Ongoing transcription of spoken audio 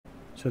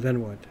So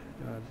then what?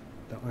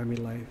 The army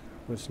life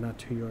was not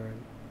to your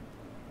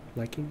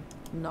liking?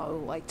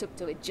 No, I took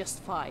to it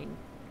just fine.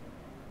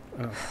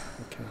 Oh,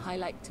 okay. I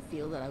like to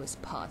feel that I was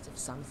part of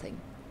something.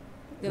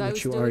 That Which I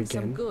was you are doing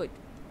some again. good.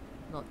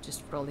 Not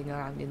just rolling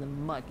around in the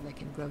mud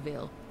like in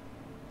Graville.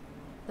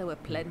 There were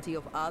plenty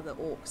of other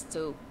orcs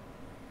too.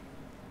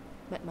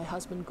 Met my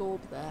husband Gorb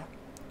there.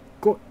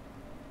 Go.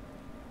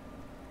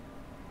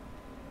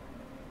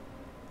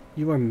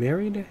 You are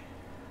married?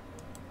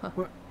 Huh.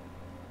 What?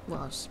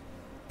 Was.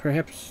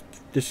 Perhaps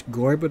this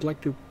Gorb would like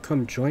to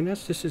come join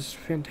us? This is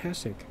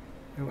fantastic.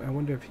 I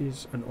wonder if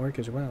he's an orc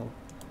as well.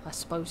 I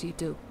suppose you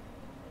do.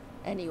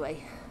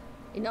 Anyway,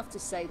 enough to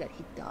say that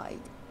he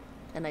died.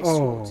 And I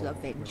swore to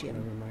avenge him.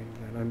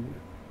 Never mind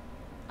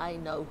that. I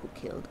know who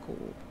killed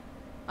Gorb.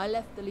 I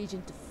left the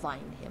Legion to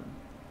find him.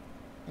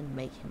 And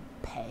make him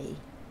pay.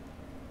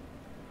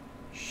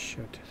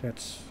 Shit,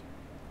 that's...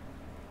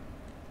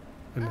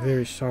 I'm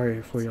very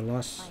sorry for your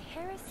loss,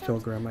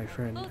 Thogra, my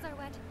friend.